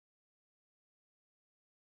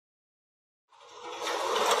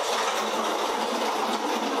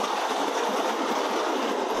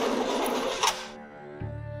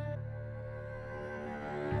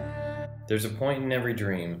There's a point in every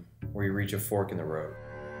dream where you reach a fork in the road,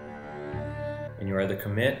 and you either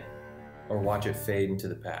commit or watch it fade into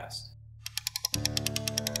the past.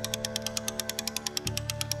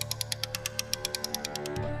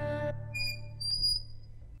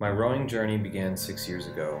 My rowing journey began 6 years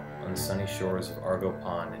ago on the sunny shores of Argo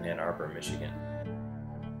Pond in Ann Arbor, Michigan.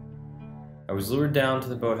 I was lured down to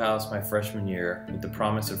the boathouse my freshman year with the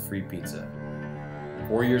promise of free pizza.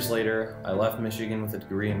 4 years later, I left Michigan with a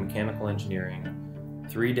degree in mechanical engineering,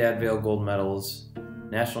 3 Dadvale gold medals,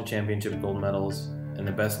 national championship gold medals, and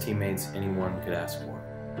the best teammates anyone could ask for.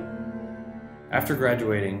 After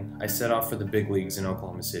graduating, I set off for the big leagues in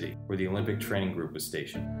Oklahoma City, where the Olympic training group was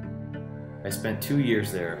stationed. I spent 2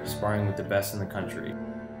 years there sparring with the best in the country,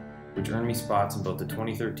 which earned me spots in both the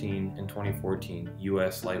 2013 and 2014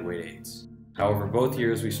 U.S. lightweight eights. However, both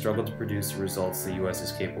years we struggled to produce the results the U.S.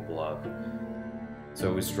 is capable of, so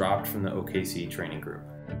it was dropped from the OKC training group.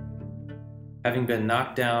 Having been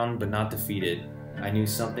knocked down but not defeated, I knew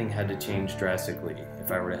something had to change drastically if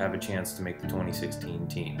I were to have a chance to make the 2016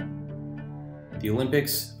 team. The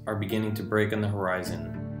Olympics are beginning to break on the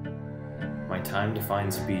horizon. My time to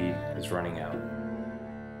find speed is running out.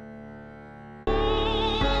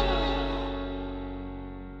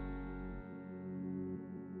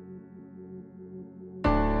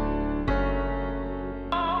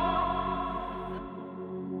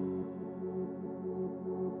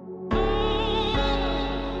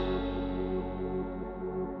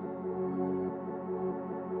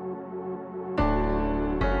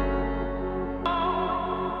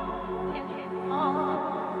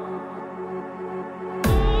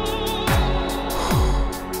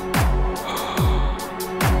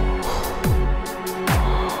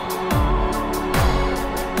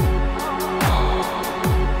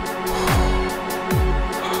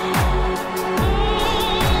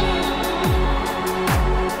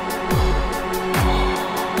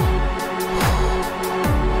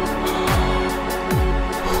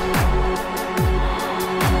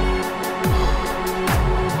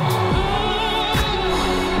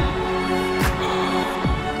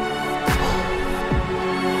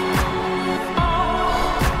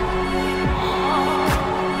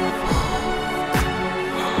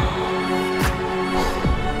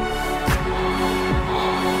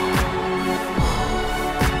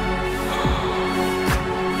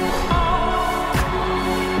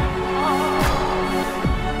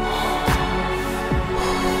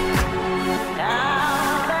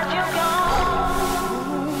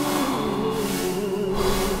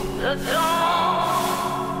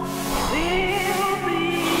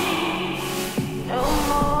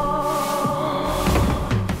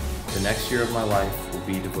 The next year of my life will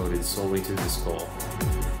be devoted solely to this goal,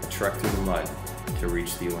 a trek through the mud to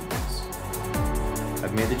reach the Olympics.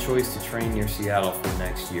 I've made the choice to train near Seattle for the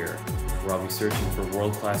next year, where I'll be searching for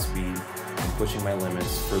world-class speed and pushing my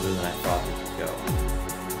limits further than I thought they could go.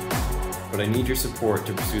 But I need your support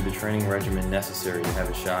to pursue the training regimen necessary to have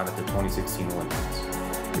a shot at the 2016 Olympics.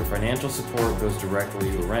 Your financial support goes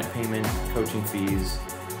directly to a rent payment, coaching fees,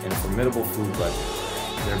 and a formidable food budget,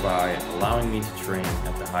 thereby allowing me to train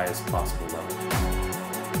at the highest possible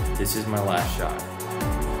level. This is my last shot,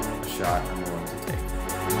 a shot I'm willing to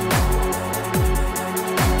take.